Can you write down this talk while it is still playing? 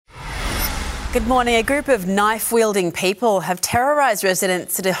Good morning. A group of knife-wielding people have terrorised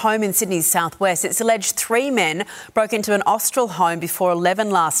residents at a home in Sydney's southwest. It's alleged 3 men broke into an Austral home before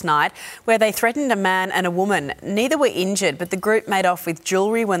 11 last night, where they threatened a man and a woman. Neither were injured, but the group made off with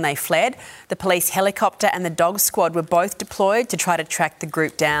jewellery when they fled. The police helicopter and the dog squad were both deployed to try to track the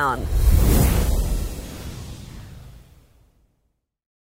group down.